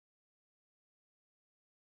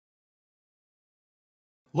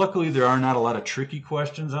Luckily, there are not a lot of tricky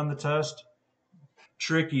questions on the test.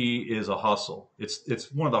 Tricky is a hustle.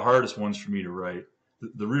 It's one of the hardest ones for me to write.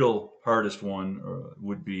 The real hardest one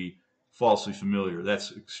would be falsely familiar.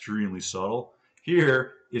 That's extremely subtle.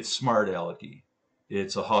 Here, it's smart alecky.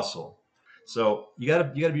 It's a hustle. So you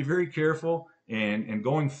gotta be very careful, and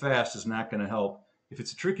going fast is not going to help. If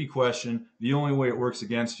it's a tricky question, the only way it works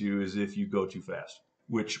against you is if you go too fast,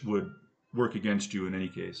 which would work against you in any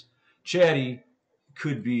case. Chatty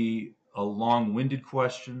could be a long-winded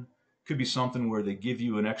question, could be something where they give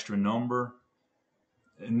you an extra number,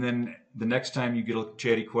 and then the next time you get a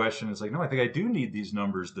chatty question, it's like, no, I think I do need these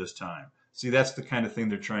numbers this time. See, that's the kind of thing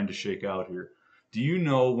they're trying to shake out here. Do you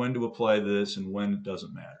know when to apply this and when it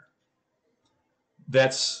doesn't matter?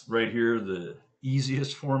 That's right here the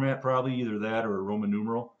easiest format, probably either that or a Roman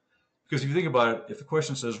numeral. Because if you think about it, if the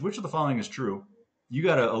question says, which of the following is true, you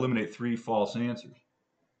got to eliminate three false answers.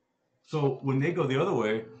 So when they go the other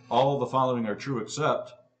way, all the following are true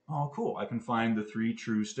except, oh, cool, I can find the three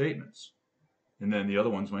true statements. And then the other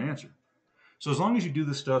one's my answer. So as long as you do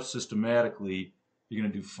this stuff systematically, you're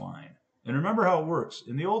going to do fine. And remember how it works.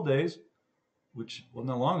 In the old days, which wasn't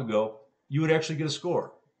that long ago, you would actually get a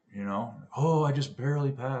score. You know, oh, I just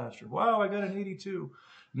barely passed, or wow, I got an 82.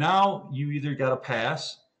 Now you either got to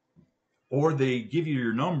pass or they give you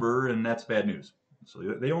your number, and that's bad news. So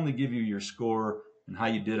they only give you your score and how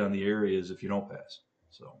you did on the areas if you don't pass.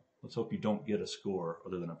 So let's hope you don't get a score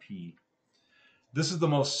other than a P. This is the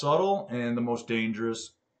most subtle and the most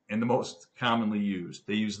dangerous and the most commonly used.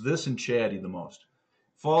 They use this in Chatty the most.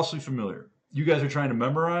 Falsely familiar. You guys are trying to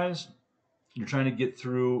memorize. You're trying to get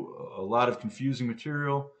through a lot of confusing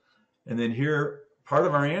material. And then here, part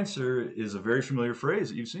of our answer is a very familiar phrase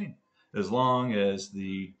that you've seen. As long as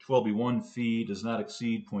the 12B1 fee does not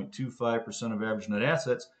exceed 0.25% of average net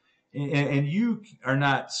assets, and you are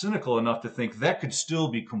not cynical enough to think that could still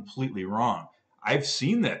be completely wrong. I've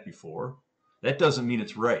seen that before. That doesn't mean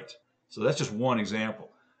it's right. So that's just one example.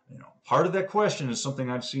 You know, part of that question is something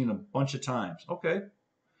I've seen a bunch of times. Okay.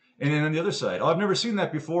 And then on the other side, oh, I've never seen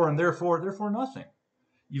that before, and therefore nothing.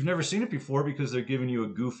 You've never seen it before because they're giving you a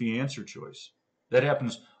goofy answer choice. That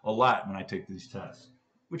happens a lot when I take these tests,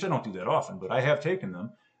 which I don't do that often, but I have taken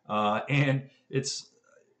them. And it's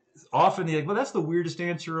often the, well, that's the weirdest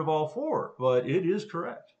answer of all four, but it is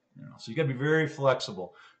correct. You know, so you got to be very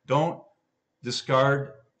flexible. Don't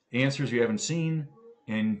discard answers you haven't seen,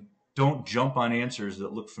 and don't jump on answers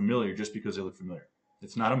that look familiar just because they look familiar.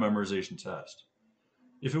 It's not a memorization test.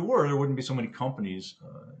 If it were, there wouldn't be so many companies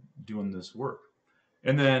doing this work.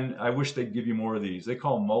 And then I wish they'd give you more of these. They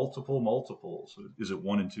call multiple multiples. Is it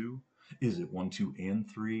 1 and 2? Is it 1, 2, and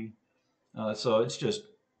 3? So it's just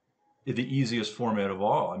the easiest format of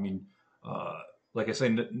all. I mean, like I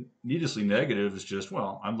say, needlessly negative is just,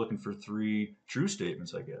 well, I'm looking for 3 true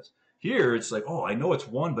statements, I guess. Here, it's like, oh, I know it's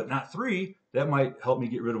 1, but not 3. That might help me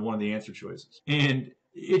get rid of one of the answer choices. And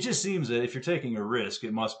it just seems that if you're taking a risk,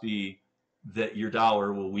 it must be that your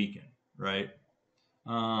dollar will weaken, right?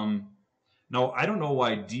 Now, I don't know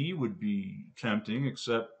why D would be tempting,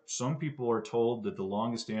 except some people are told that the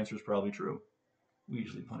longest answer is probably true. We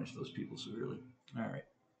usually punish those people severely. All right.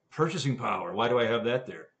 Purchasing power. Why do I have that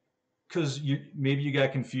there? Because maybe you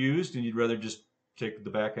got confused and you'd rather just take the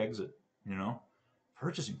back exit, you know?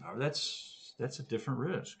 Purchasing power, that's a different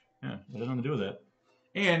risk. Yeah, that has nothing to do with that.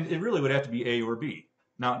 And it really would have to be A or B.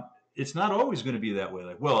 Now, it's not always going to be that way.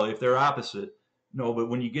 Like, well, if they're opposite, no, but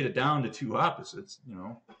when you get it down to 2 opposites, you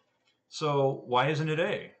know. So why isn't it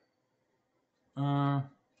A?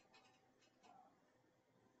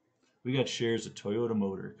 We got shares of Toyota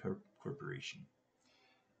Motor Corporation.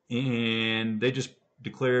 And they just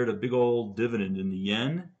declared a big old dividend in the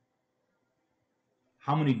yen.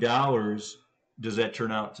 How many dollars does that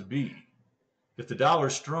turn out to be? If the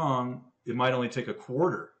dollar's strong, it might only take a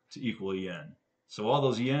quarter to equal a yen. So all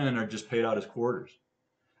those yen are just paid out as quarters.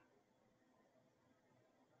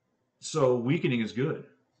 So weakening is good.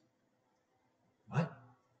 What?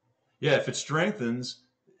 Yeah, if it strengthens,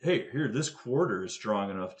 hey, here, this quarter is strong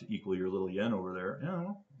enough to equal your little yen over there. You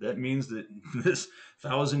know, that means that this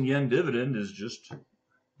 1,000 yen dividend is just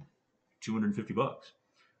 $250.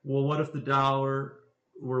 Well, what if the dollar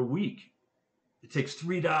were weak? It takes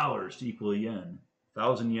 $3 to equal a yen.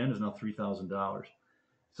 1,000 yen is now $3,000.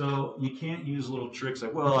 So you can't use little tricks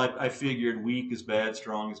like, well, I figured weak is bad,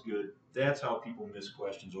 strong is good. That's how people miss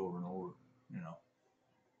questions over and over, you know.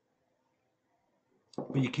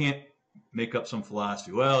 But you can't make up some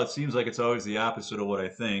philosophy. Well, it seems like it's always the opposite of what I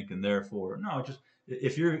think, and therefore, no, just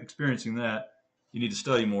if you're experiencing that, you need to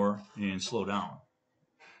study more and slow down.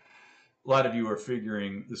 A lot of you are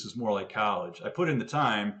figuring this is more like college. I put in the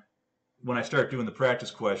time, when I start doing the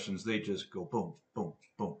practice questions, they just go boom, boom,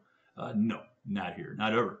 boom. No, not here,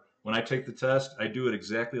 not ever. When I take the test, I do it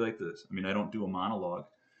exactly like this. I mean, I don't do a monologue,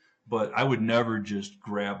 but I would never just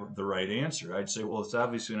grab the right answer. I'd say, well, it's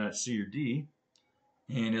obviously not C or D.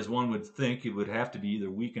 And as one would think, it would have to be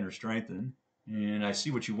either weaken or strengthen. And I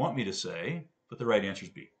see what you want me to say, but the right answer is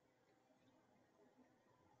B.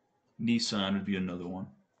 Nissan would be another one.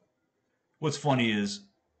 What's funny is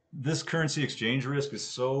this currency exchange risk is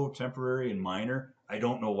so temporary and minor. I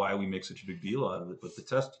don't know why we make such a big deal out of it, but the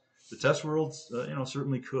test world,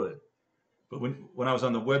 certainly could. But when I was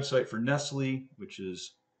on the website for Nestle, which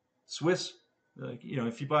is Swiss,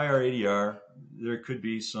 if you buy our ADR, there could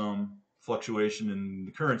be some fluctuation in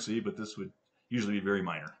the currency, but this would usually be very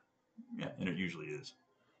minor. Yeah, and it usually is.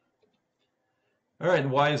 All right,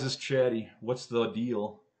 and why is this chatty? What's the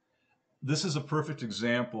deal? This is a perfect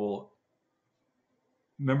example.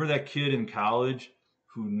 Remember that kid in college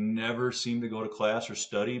who never seemed to go to class or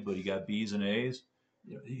study, but he got B's and A's?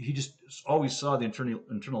 He just always saw the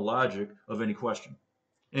internal logic of any question.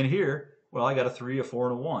 And here, well, I got a 3, a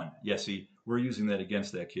 4, and a 1. Yeah, see, we're using that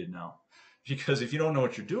against that kid now. Because if you don't know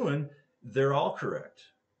what you're doing, they're all correct,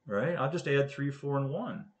 right? I'll just add 3, 4, and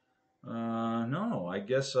 1. No, I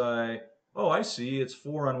guess I see, it's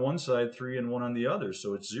 4 on one side, 3 and 1 on the other,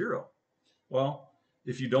 so it's 0. Well,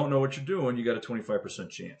 if you don't know what you're doing, you got a 25%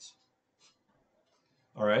 chance.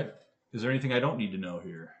 All right, is there anything I don't need to know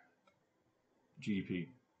here? GDP.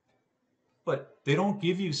 But they don't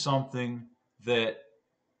give you something that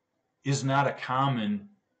is not a common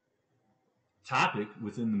topic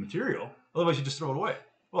within the material. Otherwise, you just throw it away.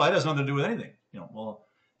 Well, that has nothing to do with anything. Well,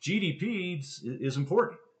 GDP is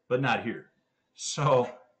important, but not here. So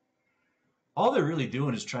all they're really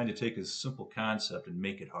doing is trying to take a simple concept and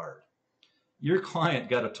make it hard. Your client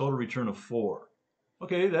got a total return of 4.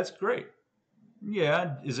 Okay, that's great.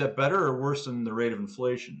 Yeah, is that better or worse than the rate of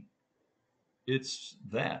inflation? It's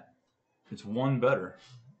that. It's 1 better.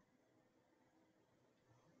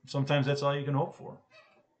 Sometimes that's all you can hope for.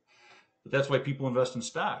 But that's why people invest in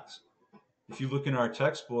stocks. If you look in our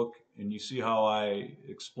textbook and you see how I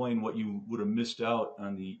explain what you would have missed out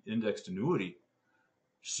on the indexed annuity,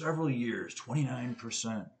 several years,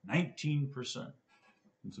 29%, 19%.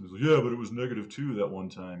 And somebody's like, yeah, but it was -2 that one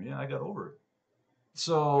time. Yeah, I got over it.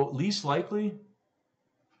 So least likely.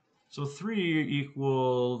 So 3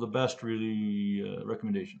 equal the best really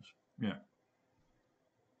recommendations. Yeah.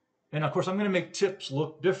 And of course, I'm going to make tips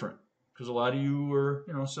look different because a lot of you are,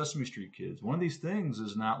 Sesame Street kids. One of these things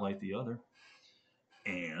is not like the other.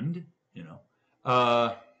 And,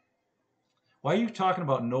 why are you talking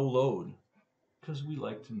about no load? Because we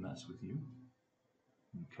like to mess with you.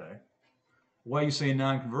 Okay. Why are you saying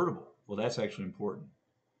non-convertible? Well, that's actually important.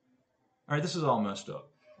 All right, this is all messed up.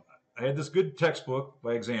 I had this good textbook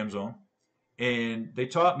by Exam Zone, and they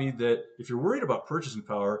taught me that if you're worried about purchasing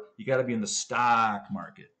power, you got to be in the stock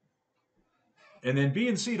market. And then B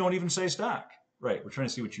and C don't even say stock. Right, we're trying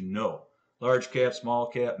to see what you know. Large cap, small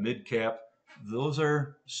cap, mid cap, those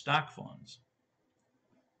are stock funds.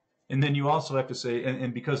 And then you also have to say,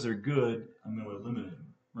 and because they're good, I'm going to eliminate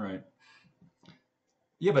them. Right.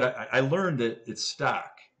 Yeah, but I learned that it's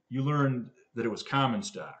stock. You learned that it was common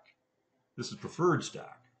stock. This is preferred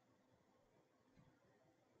stock.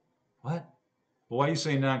 What? Well, why are you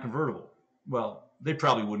saying non-convertible? Well, they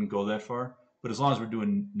probably wouldn't go that far, but as long as we're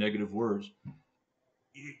doing negative words,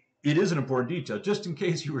 it is an important detail, just in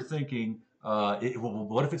case you were thinking, well,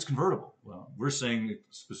 what if it's convertible? Well, we're saying it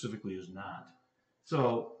specifically is not.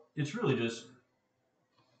 So it's really just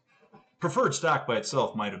preferred stock by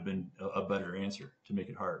itself might have been a better answer to make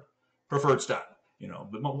it hard. Preferred stock,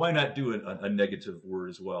 but why not do a negative word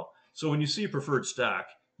as well? So when you see preferred stock,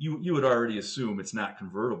 you would already assume it's not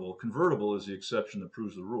convertible. Convertible is the exception that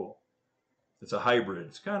proves the rule. It's a hybrid.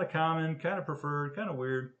 It's kind of common, kind of preferred, kind of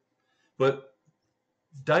weird. But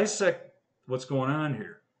dissect what's going on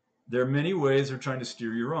here. There are many ways they're trying to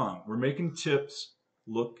steer you wrong. We're making tips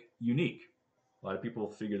look unique. A lot of people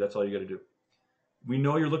figure that's all you got to do. We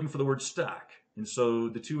know you're looking for the word stock. And so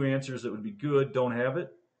the 2 answers that would be good don't have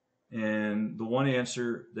it. And the one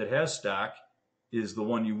answer that has stock is the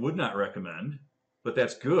one you would not recommend, but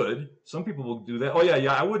that's good. Some people will do that. Oh,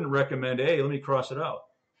 yeah, I wouldn't recommend A. Let me cross it out.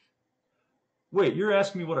 Wait, you're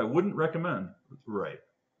asking me what I wouldn't recommend? Right.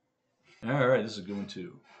 All right, this is a good one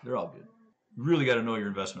too. They're all good. You really got to know your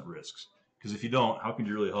investment risks, because if you don't, how can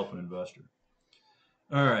you really help an investor?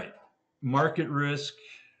 All right, market risk.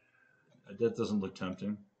 That doesn't look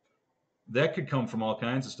tempting. That could come from all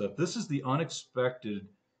kinds of stuff. This is the unexpected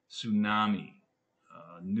tsunami,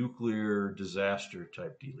 nuclear disaster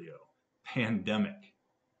type dealio, pandemic.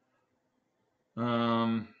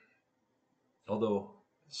 although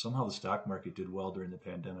somehow the stock market did well during the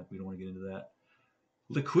pandemic. We don't want to get into that.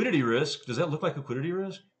 Liquidity risk. Does that look like liquidity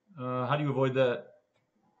risk? How do you avoid that?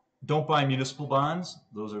 Don't buy municipal bonds.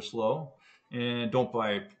 Those are slow. And don't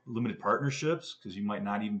buy limited partnerships because you might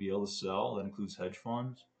not even be able to sell. That includes hedge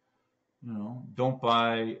funds. Don't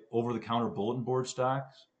buy over-the-counter bulletin board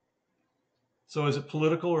stocks. So is it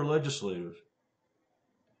political or legislative?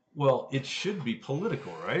 Well, it should be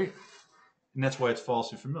political, right? And that's why it's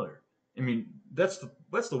falsely familiar. I mean, that's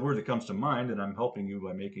the word that comes to mind, and I'm helping you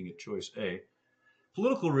by making it choice A.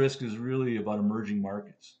 Political risk is really about emerging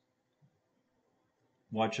markets.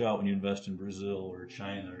 Watch out when you invest in Brazil or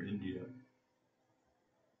China or India.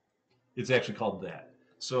 It's actually called that.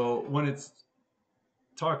 So when it's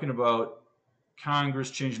talking about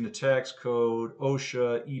Congress changing the tax code,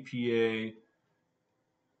 OSHA, EPA,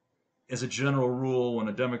 as a general rule, when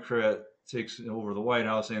a Democrat takes over the White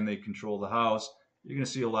House and they control the House, you're going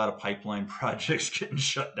to see a lot of pipeline projects getting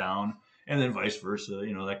shut down, and then vice versa,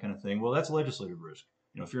 that kind of thing. Well, that's legislative risk.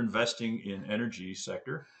 If you're investing in energy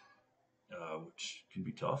sector, which can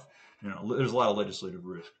be tough, there's a lot of legislative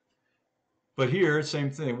risk. But here,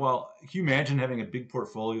 same thing. Well, can you imagine having a big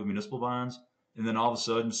portfolio of municipal bonds, and then all of a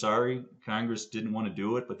sudden, sorry, Congress didn't want to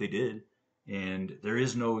do it, but they did, and there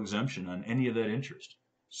is no exemption on any of that interest.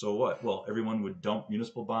 So what? Well, everyone would dump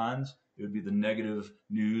municipal bonds. It would be the negative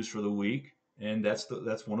news for the week, and that's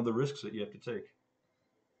one of the risks that you have to take.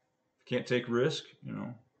 If you can't take risk,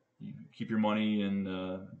 you keep your money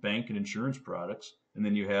in bank and insurance products, and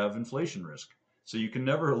then you have inflation risk. So you can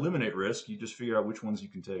never eliminate risk. You just figure out which ones you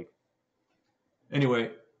can take.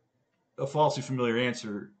 Anyway, a falsely familiar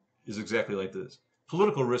answer is exactly like this.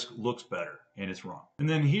 Political risk looks better, and it's wrong. And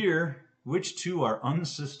then here, which two are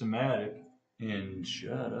unsystematic? And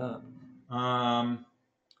shut up.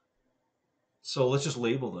 So let's just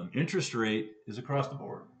label them. Interest rate is across the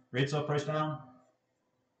board. Rates up, price down.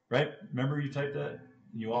 Right? Remember you typed that?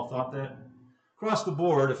 You all thought that? Across the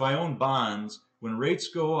board, if I own bonds, when rates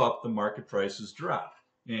go up, the market prices drop.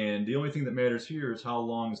 And the only thing that matters here is how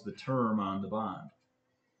long is the term on the bond.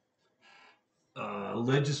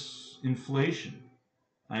 Inflation.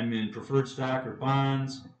 I'm in preferred stock or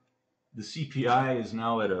bonds. The CPI is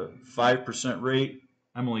now at a 5% rate.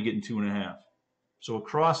 I'm only getting 2.5%. So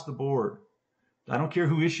across the board, I don't care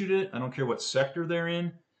who issued it. I don't care what sector they're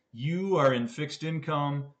in. You are in fixed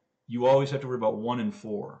income. You always have to worry about 1 and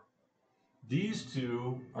 4. These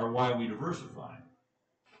two are why we diversify.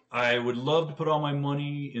 I would love to put all my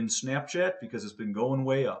money in Snapchat because it's been going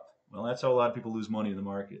way up. Well, that's how a lot of people lose money in the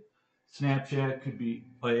market. Snapchat could be,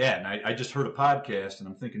 and I just heard a podcast and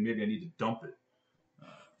I'm thinking maybe I need to dump it.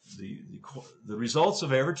 The results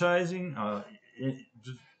of advertising,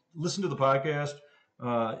 just listen to the podcast.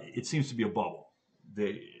 It seems to be a bubble.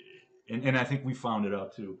 And I think we found it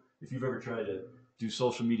out too. If you've ever tried to do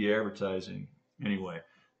social media advertising, anyway,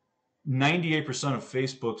 98% of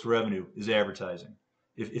Facebook's revenue is advertising.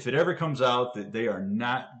 If it ever comes out that they are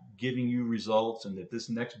not giving you results and that this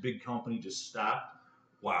next big company just stopped,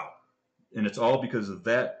 wow. And it's all because of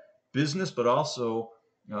that business, but also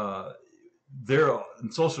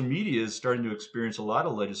social media is starting to experience a lot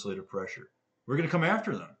of legislative pressure. We're going to come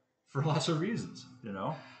after them for lots of reasons,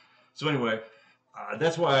 So anyway,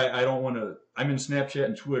 that's why I don't want to. I'm in Snapchat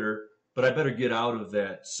and Twitter, but I better get out of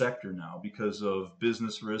that sector now because of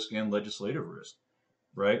business risk and legislative risk,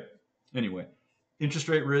 right? Anyway, interest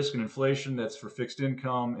rate risk and inflation, that's for fixed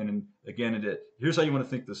income. And again, here's how you want to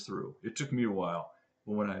think this through. It took me a while,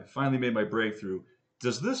 but when I finally made my breakthrough,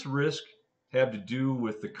 does this risk have to do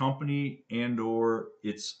with the company and or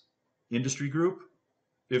its industry group?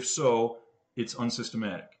 If so, it's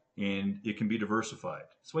unsystematic and it can be diversified.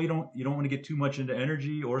 That's why you don't want to get too much into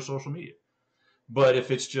energy or social media. But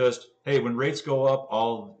if it's just, hey, when rates go up,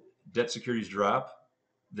 all debt securities drop,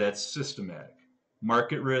 that's systematic.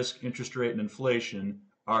 Market risk, interest rate, and inflation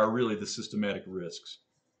are really the systematic risks.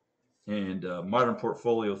 And modern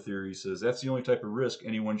portfolio theory says that's the only type of risk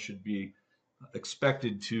anyone should be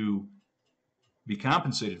expected to be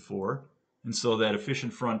compensated for. And so that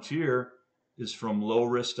efficient frontier is from low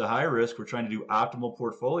risk to high risk. We're trying to do optimal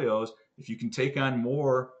portfolios. If you can take on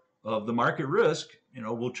more of the market risk,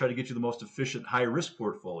 we'll try to get you the most efficient high risk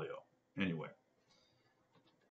portfolio. Anyway.